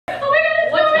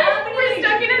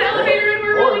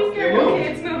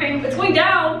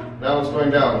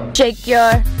Shake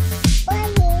your...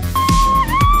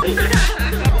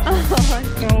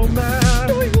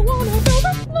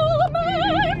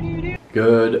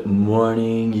 Good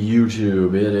morning,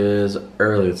 YouTube. It is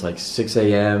early. It's like 6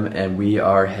 a.m. and we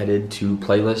are headed to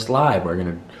Playlist Live. We're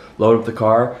gonna load up the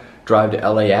car, drive to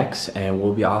LAX, and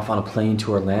we'll be off on a plane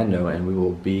to Orlando, and we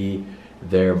will be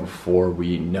there before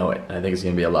we know it. I think it's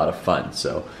gonna be a lot of fun.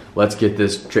 So let's get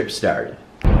this trip started.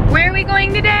 Where are we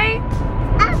going today?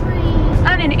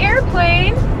 On an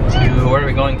airplane. Where are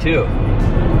we going to?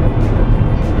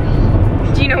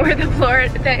 Do you know where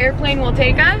the airplane will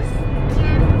take us?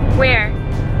 Where?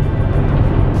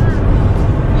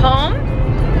 Home?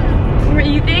 What do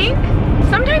you think?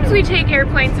 Sometimes we take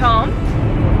airplanes home.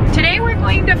 Today we're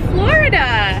going to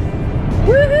Florida.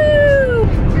 Woohoo!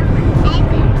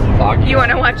 Foggy. You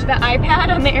want to watch the iPad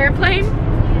on the airplane?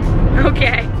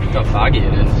 Okay. Look how foggy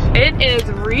it is. It is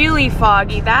really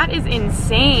foggy. That is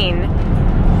insane.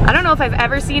 I don't know if I've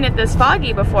ever seen it this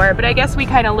foggy before, but I guess we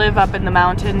kind of live up in the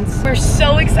mountains. We're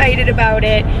so excited about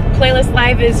it. Playlist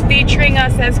Live is featuring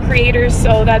us as creators,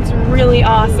 so that's really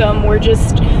awesome. We're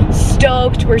just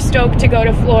stoked. We're stoked to go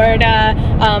to Florida.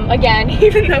 Again,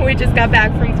 even though we just got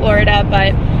back from Florida,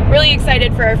 but really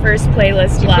excited for our first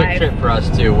Playlist Live. It's a quick trip for us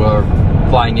too. We're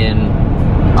flying in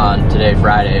on today,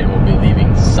 Friday, and we'll be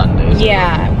leaving Sunday. So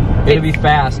yeah. It'll be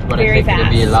fast, but I think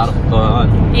it'll be a lot of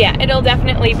fun. Yeah, it'll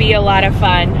definitely be a lot of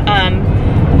fun.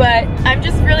 But I'm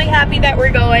just really happy that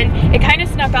we're going. It kind of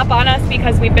snuck up on us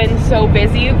because we've been so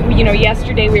busy. You know,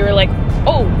 yesterday we were like,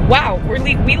 oh wow, we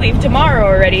leave tomorrow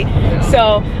already. Yeah.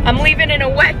 So I'm leaving in a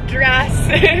wet dress.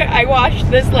 I washed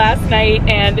this last night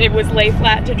and it was lay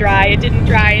flat to dry. It didn't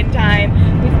dry in time.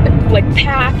 We like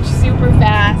packed super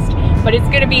fast. But it's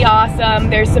gonna be awesome.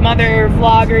 There's some other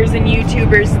vloggers and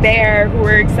YouTubers there who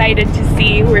we're excited to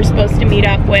see, who we're supposed to meet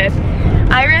up with.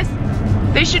 Iris,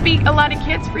 there should be a lot of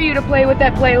kids for you to play with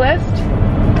that playlist.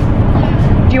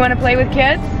 Do you wanna play with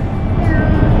kids?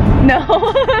 No.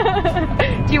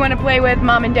 No? Do you wanna play with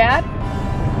mom and dad?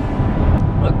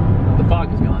 Look, the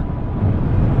fog is gone.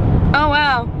 Oh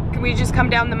wow. Can we just come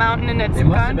down the mountain and it's It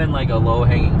must gone? have been like a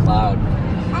low-hanging cloud.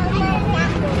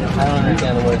 I don't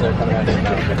understand the words that are coming out of your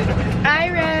mouth.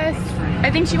 Iris!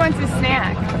 I think she wants a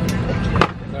snack.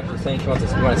 She's saying she wants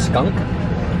you want a skunk?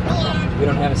 We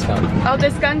don't have a skunk. Oh,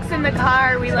 the skunk's in the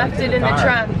car. We left it in the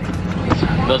trunk.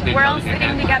 We're all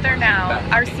sitting together now.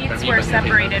 Our seats were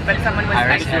separated, but someone was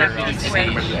nice enough to switch.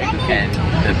 And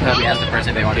we asked the person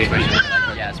if they wanted to switch, and they were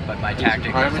like, yes, but my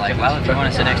tactic was like, well, if you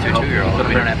want to sit next to a 2-year-old,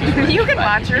 we don't have to switch. You can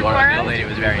watch her for us. The lady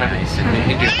was very nice.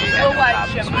 We'll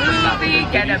watch a movie,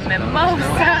 get a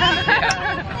mimosa.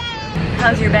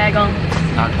 How's your bagel?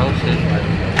 Not toasted.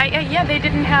 Yeah, they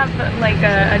didn't have like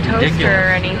a toaster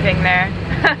or anything there.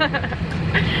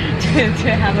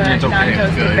 to have a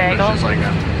non-toasted bagel.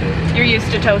 You're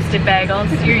used to toasted bagels.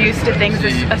 You're used to things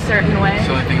a certain way. It's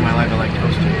the only thing in my life I like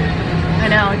toasted. I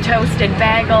know, toasted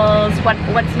bagels.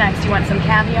 What's next? You want some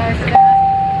caviar for that?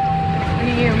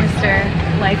 Look at you, Mr.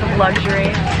 Life of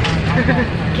Luxury.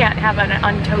 Can't have an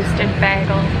untoasted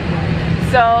bagel.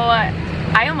 So,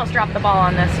 I almost dropped the ball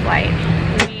on this flight.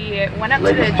 We went up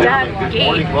to the dead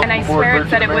gate, and I swear it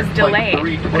said it was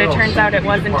delayed, but it turns out it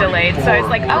wasn't delayed. So I was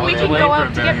like, oh, we can go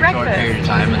out to get breakfast.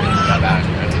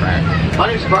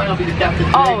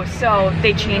 Oh, so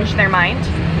they changed their mind?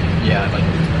 Yeah, like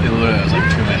it literally was like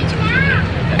 2 minutes.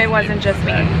 It wasn't just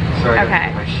me.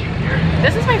 Okay.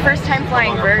 This is my first time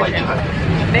flying Virgin.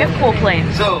 They have cool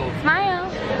planes. Smile.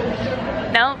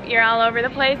 No, you're all over the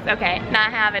place? Okay,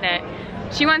 not having it.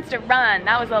 She wants to run.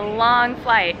 That was a long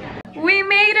flight. We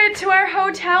made it to our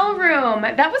hotel room.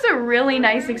 That was a really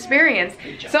nice experience.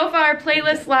 So far,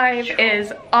 Playlist Live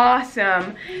is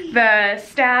awesome. The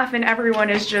staff and everyone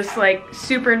is just like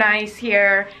super nice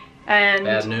here. And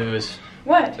bad news.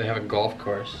 What? They have a golf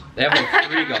course. They have like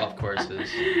 3 golf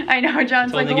courses. I know,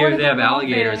 John's like, if they have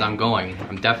alligators, I'm going.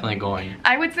 I'm definitely going.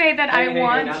 I would say that I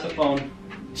want... Not the phone.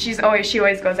 She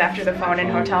always goes after the phone in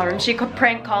hotel room. She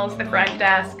prank calls the front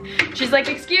desk. She's like,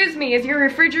 excuse me, is your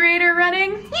refrigerator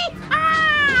running?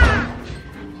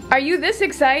 Are you this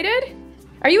excited?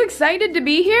 Are you excited to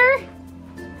be here?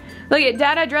 Look at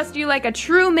Dada dressed you like a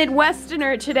true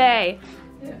Midwesterner today.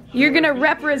 You're gonna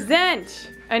represent.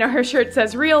 I know her shirt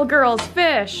says real girls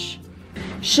fish.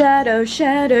 Shadow,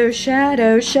 shadow,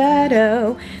 shadow,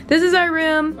 shadow. This is our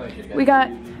room. We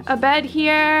got a bed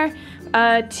here,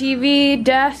 a TV,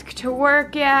 desk to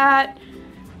work at,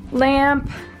 lamp,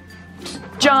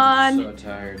 John. I'm so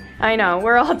tired. I know,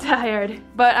 we're all tired,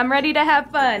 but I'm ready to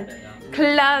have fun.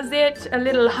 Closet, a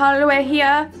little hallway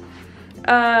here.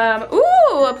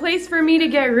 Ooh, a place for me to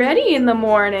get ready in the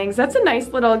mornings. That's a nice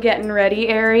little getting ready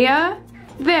area.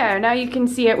 There, now you can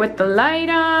see it with the light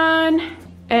on.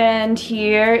 And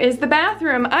here is the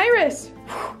bathroom. Iris!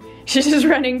 She's just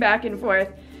running back and forth.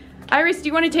 Iris, do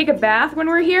you want to take a bath when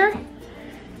we're here?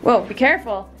 Whoa, be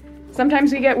careful.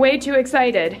 Sometimes we get way too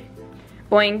excited.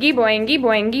 Boingy, boingy,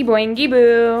 boingy, boingy,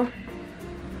 boo.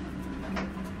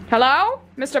 Hello,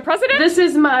 Mr. President? This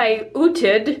is my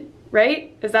UTID,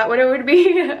 right? Is that what it would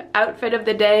be? Outfit of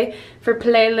the day for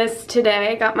playlist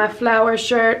today. Got my flower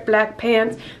shirt, black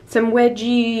pants, some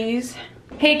wedgies.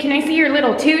 Hey, can I see your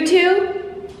little tutu?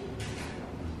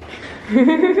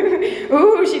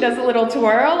 Ooh, she does a little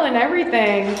twirl and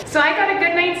everything. So I got a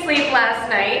good night's sleep last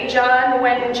night. John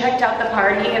went and checked out the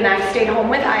party and I stayed home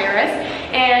with Iris.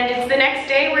 And it's the next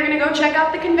day, we're gonna go check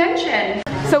out the convention.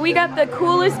 So we got the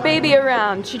coolest baby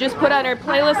around. She just put on her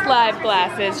Playlist Live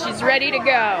glasses. She's ready to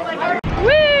go.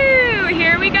 Woo,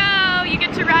 here we go. You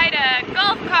get to ride a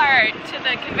golf cart to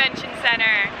the convention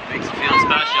center. Makes you feel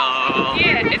special.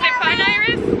 Yeah, is it fun,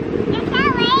 Iris? It's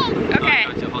not late. Okay.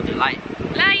 Don't you hold your light.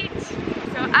 Light.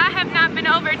 So I have not been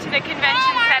over to the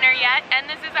convention center yet, and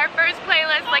this is our first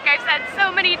playlist, like I've said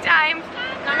so many times.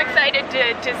 I'm excited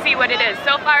to see what it is.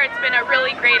 So far, it's been a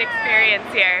really great experience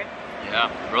here. Yeah,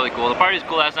 really cool. The party was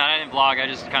cool last night. I didn't vlog. I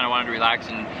just kind of wanted to relax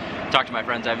and talk to my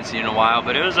friends I haven't seen in a while.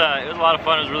 But it was a lot of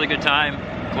fun. It was a really good time.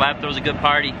 Glad there was a good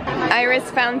party.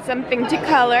 Iris found something to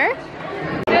color.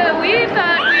 Yeah, we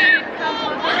thought we'd come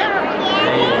over.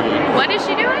 What is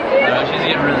she doing? She's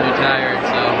getting really tired,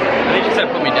 so I think she said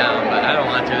put me down, but I don't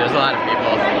want to. There's a lot of people.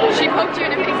 She poked you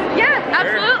in the face? Yeah,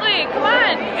 absolutely. Come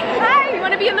on. Hi, you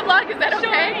want to be in the vlog? Is that okay?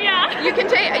 Sure, yeah. You can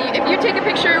take, if you take a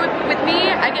picture with me,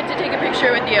 I get to take a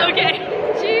picture with you. Okay.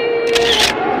 Cheers.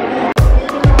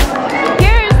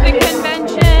 Here's the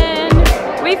convention.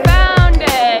 We found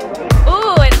it.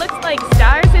 Ooh, it looks like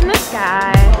stars in the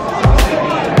sky.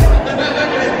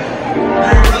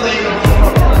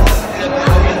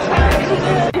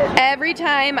 Every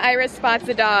time Iris spots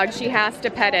a dog, she has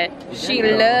to pet it. She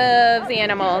loves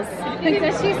animals.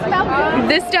 Does she smell good?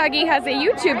 This doggy has a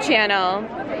YouTube channel.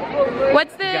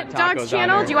 What's the dog's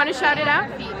channel? Do you want to shout it out?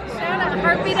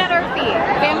 Heartbeat at our feet.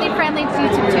 Family-friendly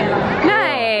YouTube channel.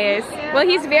 Nice. Well,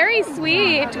 he's very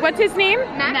sweet. What's his name?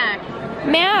 Mac.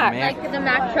 Mac. Like the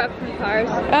Mac truck from Cars.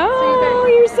 Oh,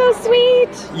 you're so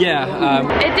sweet. Yeah.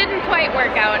 It didn't quite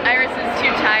work out. Iris is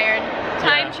too tired.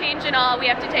 Time change and all, we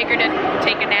have to take her to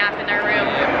take a nap in our room.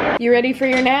 You ready for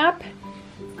your nap?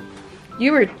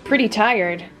 You were pretty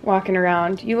tired walking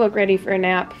around. You look ready for a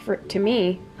nap to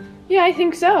me. Yeah, I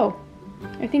think so.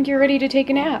 I think you're ready to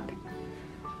take a nap.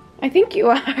 I think you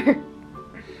are.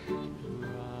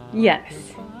 Yes.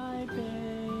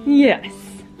 Yes.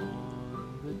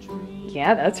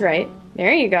 Yeah, that's right.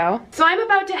 There you go. So I'm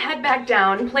about to head back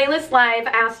down. Playlist Live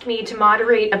asked me to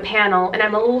moderate a panel, and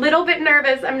I'm a little bit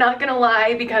nervous, I'm not gonna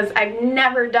lie, because I've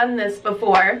never done this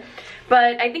before.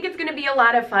 But I think it's gonna be a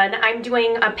lot of fun. I'm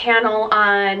doing a panel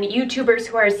on YouTubers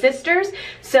who are sisters,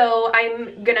 so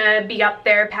I'm gonna be up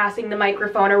there passing the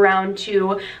microphone around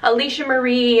to Alicia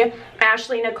Marie,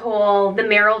 Ashley Nicole, the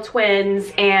Merrill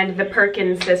twins, and the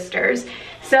Perkins sisters.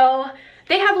 So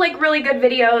they have like really good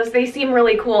videos. They seem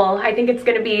really cool. I think it's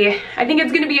gonna be a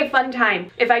fun time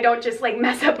if I don't just like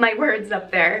mess up my words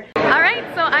up there. All right,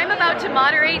 so I'm about to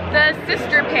moderate the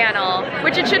sister panel,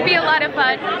 which it should be a lot of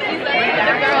fun. These are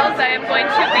the girls I am going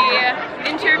to be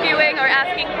interviewing or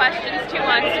asking questions to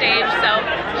on stage, so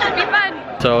it should be fun.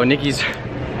 So Nikki's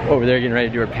over there getting ready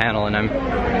to do her panel, and I'm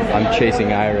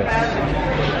chasing Iris.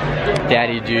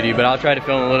 Daddy duty, but I'll try to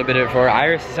film a little bit of it for her.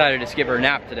 Iris decided to skip her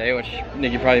nap today, which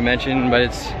Nikki probably mentioned,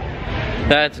 but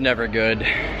that's never good.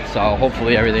 So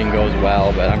hopefully everything goes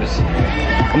well, but I'm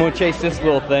gonna chase this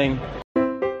little thing.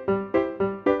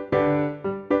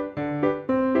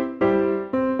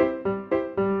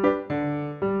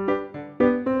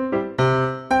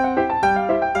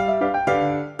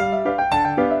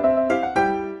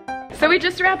 So we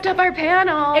just wrapped up our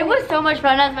panel. It was so much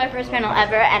fun. That was my first panel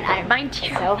ever, and I'm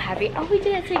so happy. Oh, we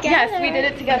did it together. Yes, we did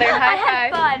it together. High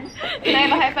five. I had fun. Can I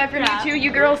have a high five from you too? You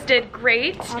girls did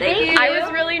great. Oh, thank you. I was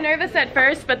really nervous at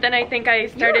first, but then I think I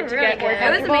started to get more good.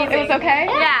 It was comfortable. amazing. It was okay?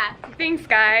 Yeah. Thanks,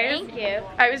 guys. Thank you.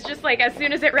 I was just like, as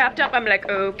soon as it wrapped up, I'm like,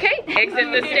 okay,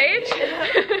 exit the stage.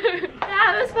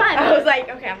 Yeah, it was fun. I was like,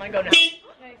 okay, I'm gonna go now.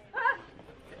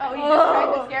 Oh, you just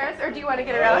tried to scare us, or do you want to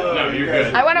get around? No, you're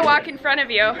good. I want to walk in front of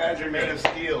you. Guys are made of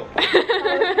steel. Are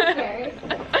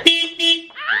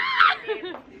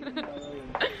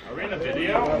we in a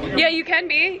video? Yeah, you can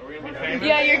be. Are we gonna be famous?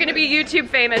 Yeah, you're gonna be YouTube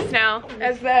famous now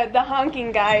as the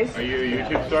honking guys. Are you a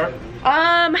YouTube star?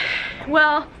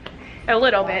 Well, a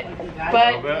little bit,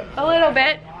 but a little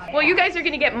bit. Well, you guys are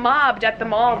gonna get mobbed at the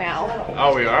mall now.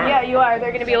 Oh, we are? Yeah, you are.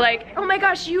 They're gonna be like, oh my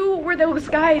gosh, you were those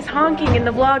guys honking in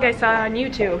the vlog I saw on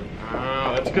YouTube.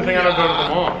 That's a good thing I don't go to the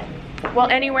mall. Well,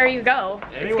 anywhere you go,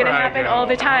 it's gonna happen all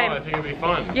the time. Oh, I think it'll be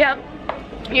fun. Yep.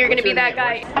 You're gonna be that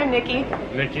guy. I'm Nikki.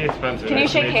 Nikki, Spencer. Can you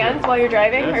shake hands while you're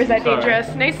driving, or is that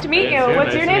dangerous? Nice to meet you.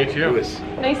 What's your name?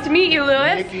 Nice to meet you,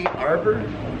 Lewis. Nikki Arbor?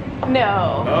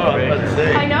 No. Oh,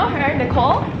 I know her.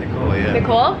 Nicole? Nicole, yeah.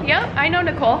 Nicole? Yep, I know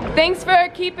Nicole. Thanks for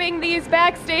keeping these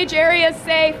backstage areas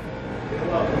safe.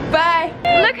 Bye.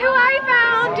 Look who I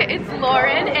found. It's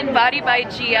Lauren and Body by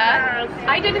Gia.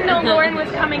 I didn't know Lauren was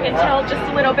coming until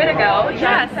just a little bit ago.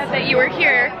 Yeah, said that you were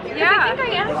here. Yeah. I think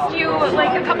I asked you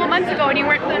like a couple months ago and you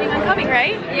weren't planning on coming,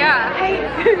 right? Yeah. Hi.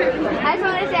 I just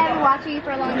wanted to say I've been watching you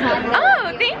for a long time.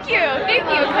 Oh, thank you. Thank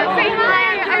you. Come say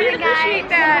hi. I really appreciate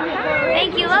that.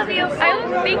 Thank you. Love you.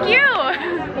 Thank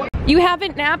you. You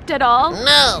haven't napped at all?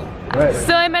 No.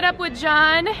 So I met up with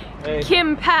John,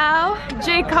 Kim Pow,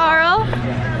 Jay Carl.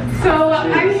 So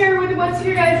I'm here with, what's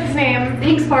your guys' name?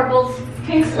 Pink Sparkles.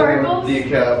 Pink Sparkles?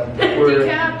 Decaf.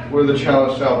 Decaf. We're the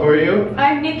challenge shop. Who are you?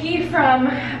 I'm Nikki from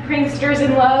Pranksters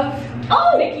in Love.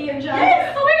 Oh! Nikki and John.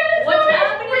 Yes. Oh my god, it's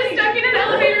moving! We're stuck in an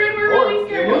elevator and we're really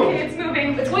scared. Okay, it's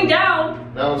moving. It's going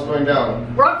down. Now it's going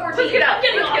down. We're on 14. Let's get out.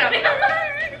 Let's get out.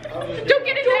 Don't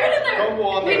get in there.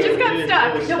 We just got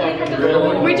stuck.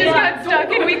 We just got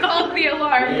stuck and we called the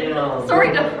alarm.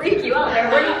 Sorry to freak you out there.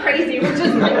 We're not crazy. We're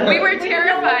just we were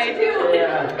terrified.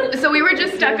 So we were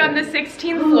just stuck on the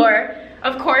 16th floor.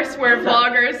 Of course, we're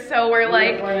vloggers, so we're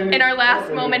like, in our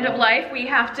last moment of life, we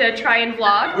have to try and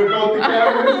vlog. Whip out the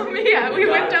cameras. Yeah, we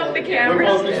whipped out the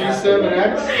cameras. Whip out the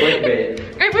G7X. Clickbait.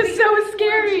 It was so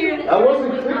scary. That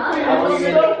wasn't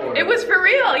clickbait. It was for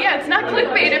real. Yeah, it's not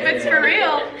clickbait if it's for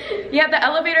real. Yeah, the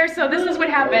elevator, so this is what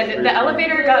happened. The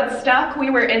elevator got stuck, we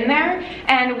were in there,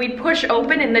 and we'd push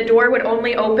open and the door would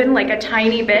only open like a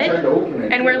tiny bit.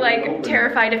 And we're like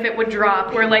terrified if it would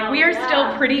drop. We're like, we are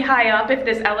still pretty high up if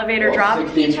this elevator drops.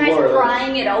 He tries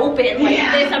prying it open like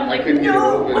this. I'm like,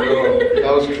 no.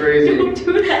 That was crazy. Don't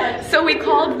do that. So we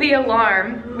called the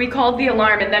alarm. We called the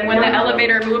alarm, and then when the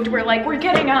elevator moved, we're like, we're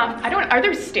getting up. Are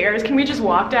there stairs? Can we just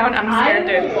walk down? I'm scared,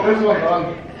 dude. There's one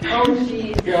on. Oh,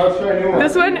 jeez. Yeah, let's try a new one.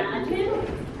 This one?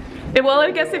 Well,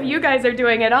 I guess if you guys are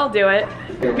doing it, I'll do it.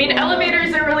 I mean,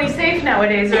 elevators are really safe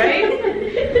nowadays,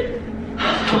 right?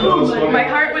 My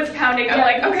heart was pounding. I'm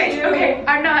like, okay,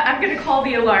 I'm gonna call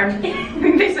the alarm.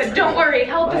 They said, don't worry,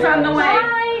 help is on the way.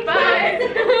 Bye.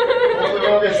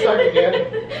 I'll get stuck again.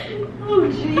 Oh,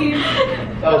 jeez.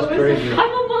 That was crazy. I'm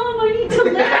a mom, I need to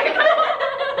live.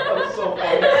 That was so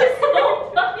funny. So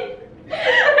funny.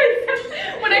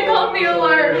 When I called the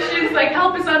alarm, she's like,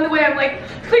 help is on the way. I'm like,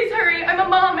 please hurry, I'm a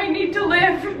mom, I need to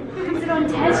live. Is it on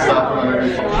test?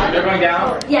 Everyone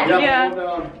down?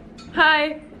 Yeah.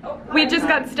 Hi. We just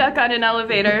got stuck on an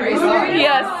elevator.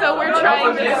 Yes, so we're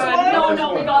trying this one.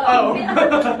 No, we got Oh.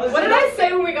 What did I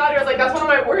say when we got here? I was like, that's one of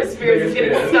my worst fears is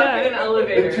getting stuck in an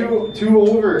elevator. Two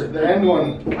over, the end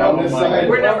one on this side.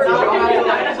 We're never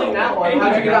actually that one.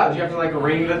 How'd you get out? Did you have to like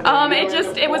ring the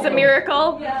It was a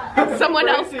miracle. Someone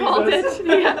else called it.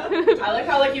 Yeah. I like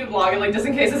how like you vlog it, like just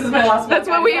in case this is my last one. That's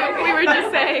what we were just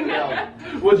saying.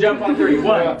 We'll jump on 3.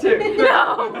 1, 2.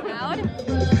 No.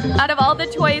 Out of all the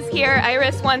toys here,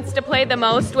 Iris wants to play the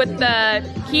most with the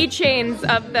keychains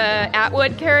of the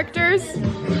Atwood characters.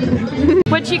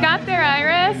 What you got there,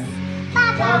 Iris?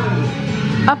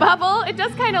 Bubble. A bubble? It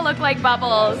does kind of look like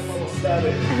bubbles.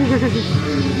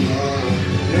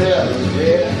 Yeah.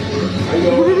 I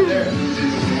go over there.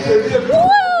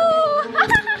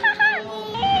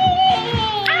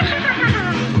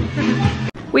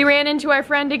 We ran into our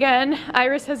friend again.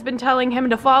 Iris has been telling him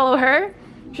to follow her.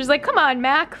 She's like, come on,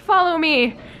 Mac, follow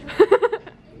me.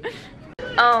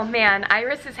 Oh man,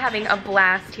 Iris is having a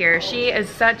blast here. She is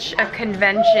such a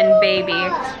convention baby.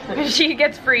 She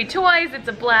gets free toys, it's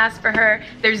a blast for her.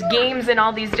 There's games in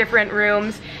all these different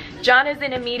rooms. John is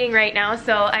in a meeting right now,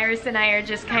 so Iris and I are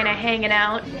just kind of hanging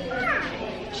out.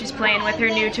 She's playing with her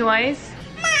new toys.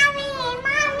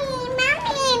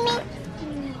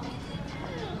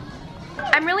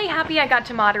 I'm really happy I got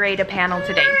to moderate a panel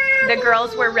today. The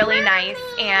girls were really nice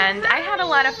and I had a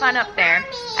lot of fun up there.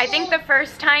 I think the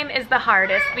first time is the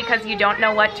hardest because you don't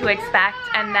know what to expect,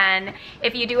 and then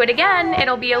if you do it again,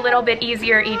 it'll be a little bit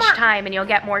easier each time and you'll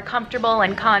get more comfortable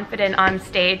and confident on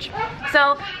stage.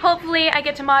 So hopefully I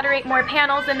get to moderate more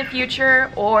panels in the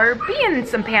future or be in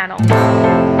some panels.